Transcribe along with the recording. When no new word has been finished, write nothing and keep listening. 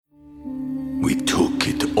We took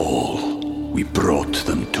it all. We brought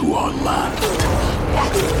them to our land.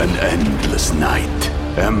 An endless night,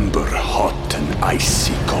 ember hot and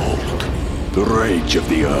icy cold. The rage of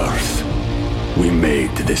the earth. We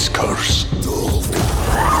made this curse.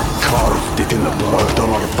 Carved it in the blood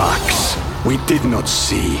on our backs. We did not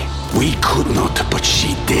see. We could not, but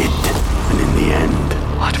she did. And in the end...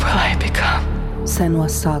 What will I become?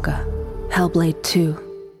 Senua's Saga. Hellblade 2.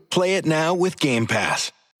 Play it now with Game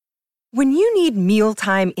Pass. When you need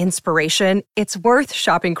mealtime inspiration, it's worth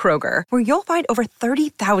shopping Kroger, where you'll find over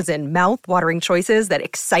 30,000 mouth-watering choices that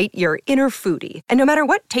excite your inner foodie. And no matter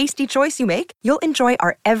what tasty choice you make, you'll enjoy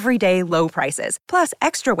our everyday low prices, plus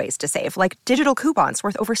extra ways to save, like digital coupons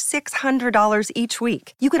worth over $600 each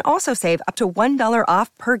week. You can also save up to $1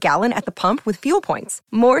 off per gallon at the pump with fuel points.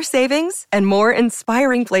 More savings and more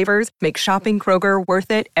inspiring flavors make shopping Kroger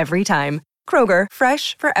worth it every time. Kroger,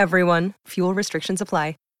 fresh for everyone. Fuel restrictions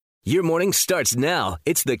apply. Your morning starts now.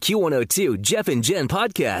 It's the Q102 Jeff and Jen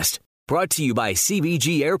podcast, brought to you by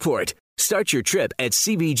CBG Airport. Start your trip at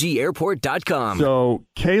CBGAirport.com. So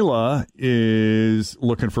Kayla is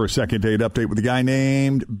looking for a second date update with a guy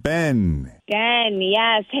named Ben. Ben,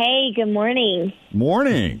 yes. Hey, good morning.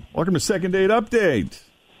 Morning. Welcome to Second Date Update.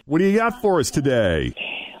 What do you got for us today?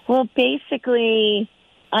 Well, basically,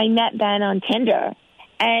 I met Ben on Tinder,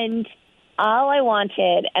 and all I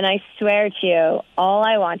wanted, and I swear to you, all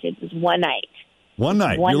I wanted was one night. One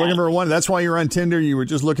night. You're looking for one. That's why you're on Tinder. You were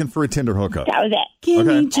just looking for a Tinder hookup. That was it. Give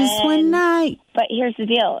me just one night. But here's the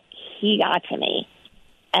deal. He got to me,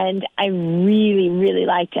 and I really, really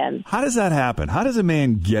liked him. How does that happen? How does a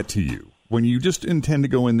man get to you when you just intend to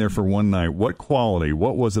go in there for one night? What quality?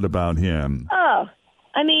 What was it about him? Oh,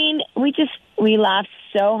 I mean, we laughed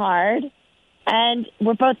so hard, and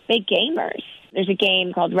we're both big gamers. There's a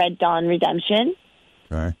game called Red Dawn Redemption.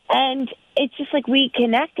 Okay. And it's just like we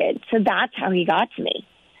connected. So that's how he got to me.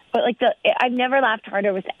 But I've never laughed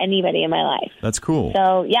harder with anybody in my life. That's cool.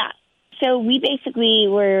 So, yeah. So we basically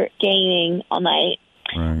were gaming all night.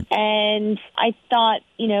 Right. And I thought,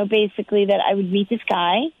 basically that I would meet this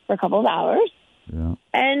guy for a couple of hours. Yeah.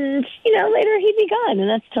 And, later he'd be gone. And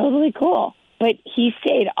that's totally cool. But he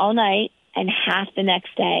stayed all night and half the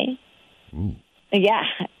next day. Ooh. Yeah.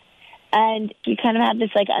 And we kind of had this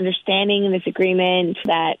understanding and this agreement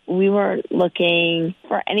that we weren't looking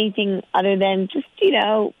for anything other than just,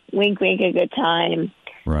 wink, wink, a good time.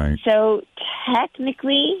 Right. So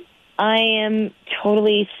technically, I am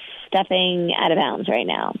totally stepping out of bounds right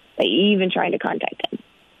now by even trying to contact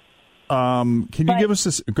him. Can you give us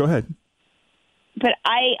this? Go ahead. But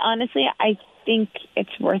I think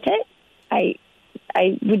it's worth it. I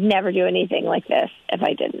would never do anything like this if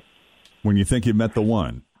I didn't. When you think you've met the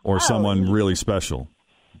one. Or someone really special.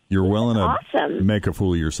 You're willing to make a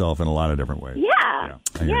fool of yourself in a lot of different ways. Yeah.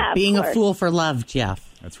 Being a fool for love,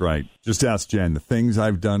 Jeff. That's right. Just ask Jen. The things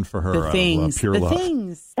I've done for her. The things. Pure love.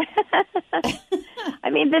 Things. I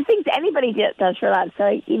mean, the things anybody does for love. So,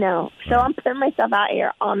 so I'm putting myself out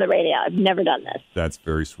here on the radio. I've never done this. That's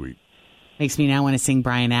very sweet. Makes me now want to sing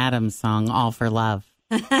Bryan Adams' song, All for Love.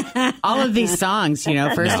 All of these songs,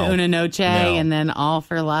 first Una Noche and then All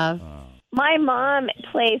for Love. My mom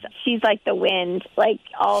plays, she's like the wind,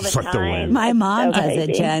 all the time. Like the wind. My mom does crazy.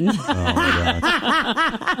 it, Jen. Oh,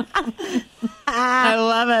 I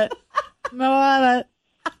love it.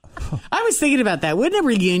 I was thinking about that. Wouldn't a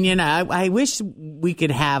reunion, I wish we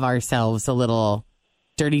could have ourselves a little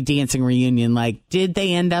Dirty Dancing reunion. Did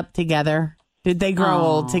they end up together? Did they grow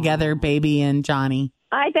old together, Baby and Johnny?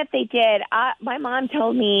 I bet they did. My mom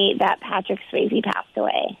told me that Patrick Swayze passed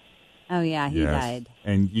away. Oh, yeah, he died.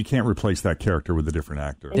 And you can't replace that character with a different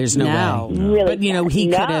actor. There's no way. Really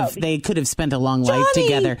But, they could have spent a long life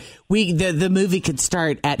together. The movie could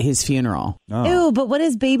start at his funeral. Oh. Ew, but what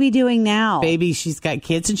is Baby doing now? Baby, she's got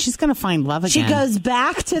kids, and she's going to find love again. She goes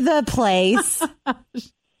back to the place,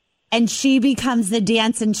 and she becomes the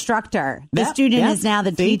dance instructor. The student is now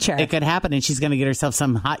the teacher. It could happen, and she's going to get herself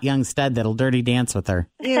some hot young stud that'll dirty dance with her.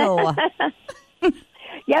 Ew.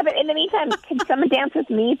 Yeah, but in the meantime, can someone dance with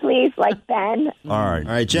me, please, like Ben? All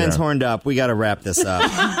right, Jen's horned up. We got to wrap this up.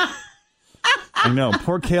 I know.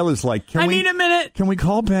 Poor Kayla's like, I need a minute. Can we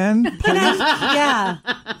call Ben, please? Yeah.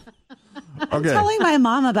 Okay. I'm telling my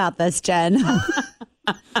mom about this, Jen. All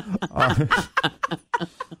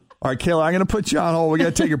right, Kayla, I'm going to put you on hold. We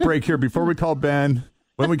got to take a break here before we call Ben.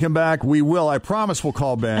 When we come back, I promise we'll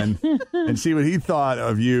call Ben and see what he thought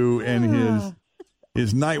of you and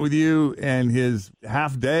his night with you and his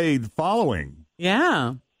half day following.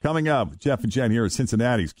 Yeah. Coming up, Jeff and Jen here at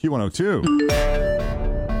Cincinnati's Q102.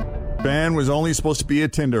 Ben was only supposed to be a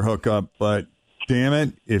Tinder hookup, but damn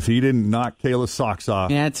it, if he didn't knock Kayla's socks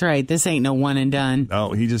off. Yeah, that's right. This ain't no one and done.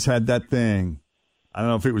 No, he just had that thing. I don't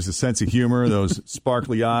know if it was a sense of humor, those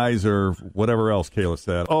sparkly eyes, or whatever else Kayla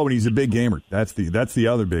said. Oh, and he's a big gamer. That's the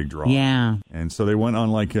other big draw. Yeah. And so they went on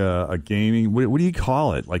like a gaming. What do you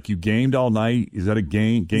call it? Like you gamed all night? Is that a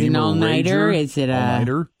game? Is it an all-nighter? Is it a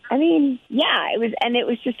all-nighter? I mean, yeah, it was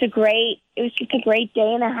just a great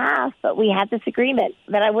day and a half, but we had this agreement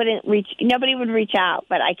that nobody would reach out,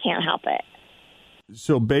 but I can't help it.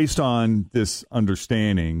 So based on this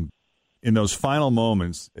understanding, in those final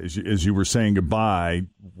moments, as you were saying goodbye,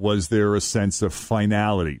 was there a sense of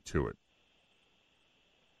finality to it?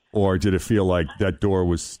 Or did it feel like that door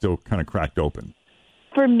was still kind of cracked open?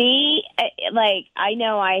 For me, I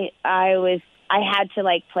know I had to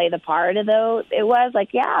play the part of though it was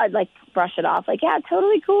I'd brush it off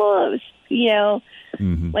totally cool. It was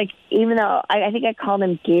even though I think I called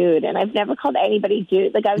him dude, and I've never called anybody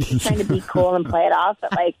dude. I was just trying to be cool and play it off,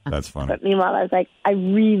 but that's funny. But meanwhile, I was I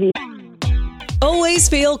really. Always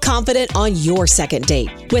feel confident on your second date.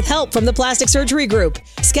 With help from the Plastic Surgery Group.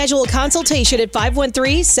 Schedule a consultation at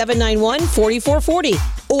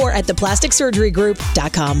 513-791-4440 or at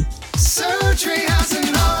theplasticsurgerygroup.com. Surgery has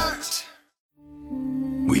an art.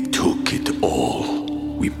 We took it all.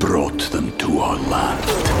 We brought them to our land.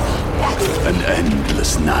 An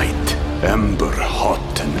endless night, ember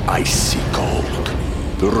hot and icy cold.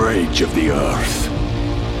 The rage of the earth.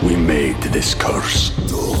 We made this curse.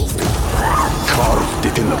 Carved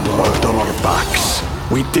it in the blood on our backs.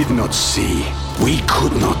 We did not see. We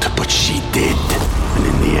could not, but she did. And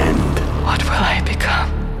in the end, what will I become?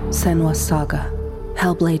 Senua's Saga.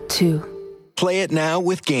 Hellblade 2. Play it now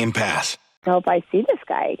with Game Pass. I hope I see this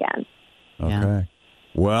guy again. Okay. Yeah.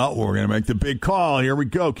 Well, we're going to make the big call. Here we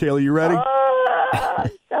go. Kayla, you ready? Oh,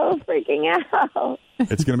 so freaking out.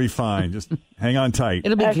 It's going to be fine. Just hang on tight.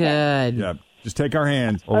 It'll be good. Yeah. Just take our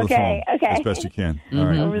hands over the phone as best you can. All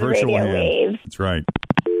right. Over the Virtual radio hand. wave. That's right.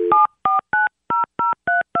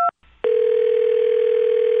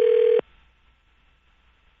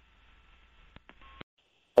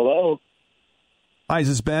 Hello. Hi, is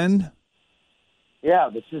this Ben?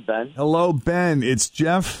 Yeah, this is Ben. Hello, Ben. It's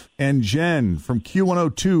Jeff and Jen from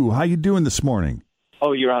Q102. How you doing this morning?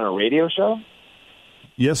 Oh, you're on a radio show?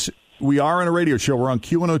 Yes, we are on a radio show. We're on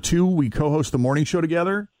Q102. We co-host the morning show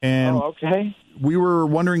together. And okay. We were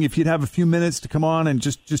wondering if you'd have a few minutes to come on and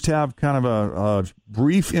just have kind of a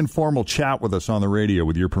brief informal chat with us on the radio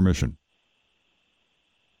with your permission.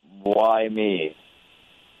 Why me?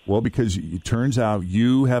 Well, because it turns out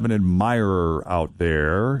you have an admirer out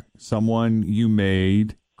there, someone you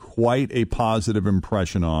made quite a positive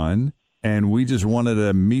impression on, and we just wanted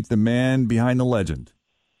to meet the man behind the legend.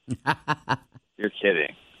 You're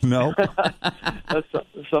kidding. No. That's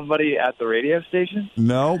somebody at the radio station?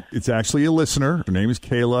 No, it's actually a listener. Her name is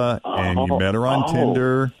Kayla, and you met her on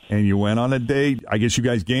Tinder, and you went on a date. I guess you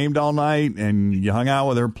guys gamed all night, and you hung out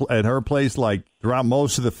with her at her place throughout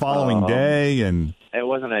most of the following day. And it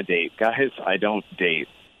wasn't a date. Guys, I don't date.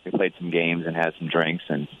 We played some games and had some drinks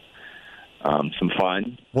and some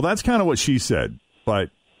fun. Well, that's kind of what she said, but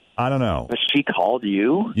I don't know. But she called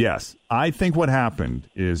you? Yes. I think what happened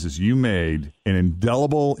is you made an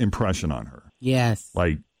indelible impression on her. Yes.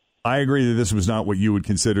 I agree that this was not what you would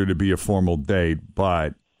consider to be a formal date,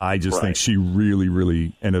 but I just think she really,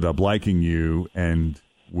 really ended up liking you and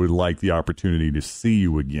would like the opportunity to see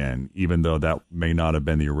you again, even though that may not have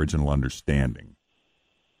been the original understanding.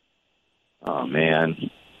 Oh, man.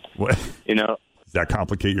 What? Does that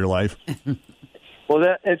complicate your life? Well,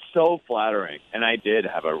 it's so flattering, and I did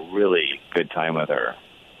have a really good time with her.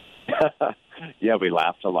 Yeah, we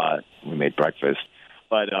laughed a lot. We made breakfast.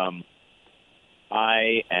 But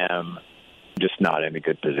I am just not in a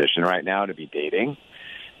good position right now to be dating.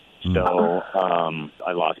 So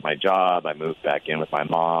I lost my job. I moved back in with my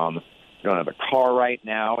mom. I don't have a car right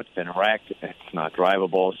now. It's been wrecked. It's not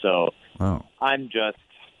drivable. So I'm just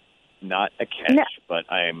not a catch,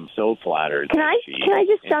 but I'm so flattered. Can I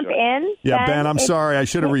just jump in? Yeah, Ben, I'm sorry. I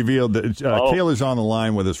should have revealed that Kayla's on the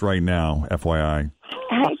line with us right now, FYI.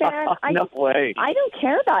 Hey, Ben, no way. I don't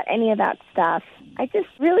care about any of that stuff. I just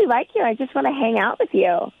really like you. I just want to hang out with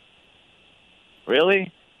you.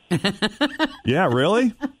 Really? Yeah,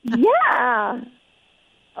 really? Yeah.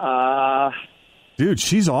 Dude,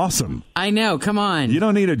 she's awesome. I know. Come on. You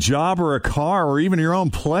don't need a job or a car or even your own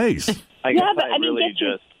place. I guess I really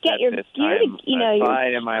get your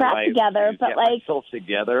crap together, but myself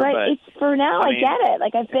together. But it's for now. I get it.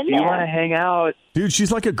 I've been there. You want to hang out, dude?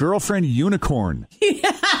 She's like a girlfriend unicorn.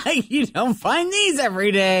 Yeah, you don't find these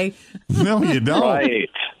every day. No, you don't. Right.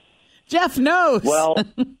 Jeff knows. Well,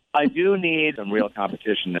 I do need some real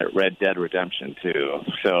competition at Red Dead Redemption 2.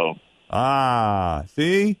 So.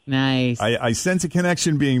 See? Nice. I sense a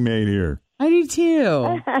connection being made here. I do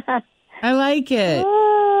too. I like it.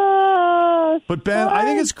 But Ben, I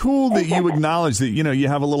think it's cool that you acknowledge that, you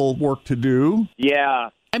have a little work to do. Yeah.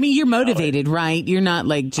 I mean, you're motivated, right? You're not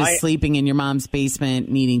like just sleeping in your mom's basement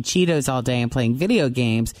and eating Cheetos all day and playing video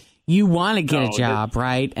games. You want to get a job,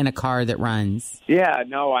 right? And a car that runs. Yeah,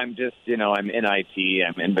 no, I'm just, I'm in IT.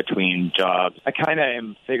 I'm in between jobs. I kind of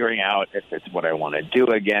am figuring out if it's what I want to do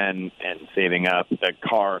again and saving up. The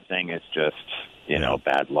car thing is just,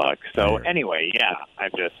 bad luck. So anyway, yeah,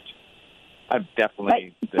 I've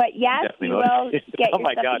definitely. But yes, definitely you will get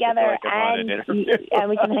your stuff together and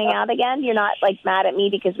we can hang out again. You're not mad at me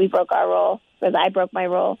because we broke our rule, because I broke my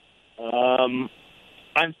rule. I'm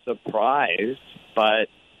surprised, but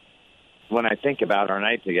when I think about our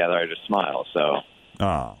night together, I just smile. So.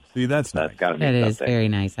 Oh, see, that's nice. Gotta be that is something. very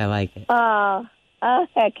nice. I like it. Oh,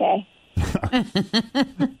 okay.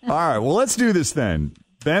 All right, well, let's do this then.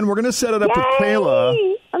 Ben, we're going to set it up with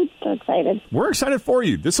Kayla. I'm so excited. We're excited for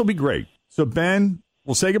you. This will be great. So, Ben,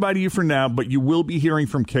 we'll say goodbye to you for now, but you will be hearing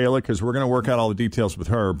from Kayla because we're going to work out all the details with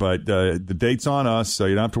her. But the date's on us, so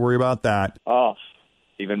you don't have to worry about that. Oh,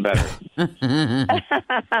 even better.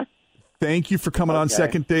 Thank you for coming on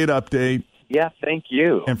Second Date Update. Yeah, thank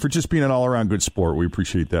you. And for just being an all-around good sport. We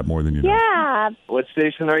appreciate that more than you know. Yeah. What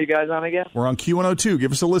station are you guys on again? We're on Q102.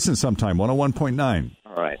 Give us a listen sometime, 101.9.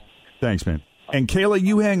 All right. Thanks, man. And Kayla,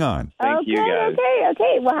 you hang on. Thank you, guys.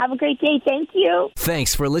 Okay. Well, have a great day. Thank you.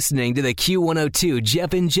 Thanks for listening to the Q102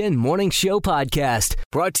 Jeff and Jen Morning Show podcast,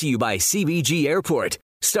 brought to you by CBG Airport.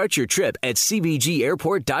 Start your trip at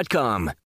CBGAirport.com.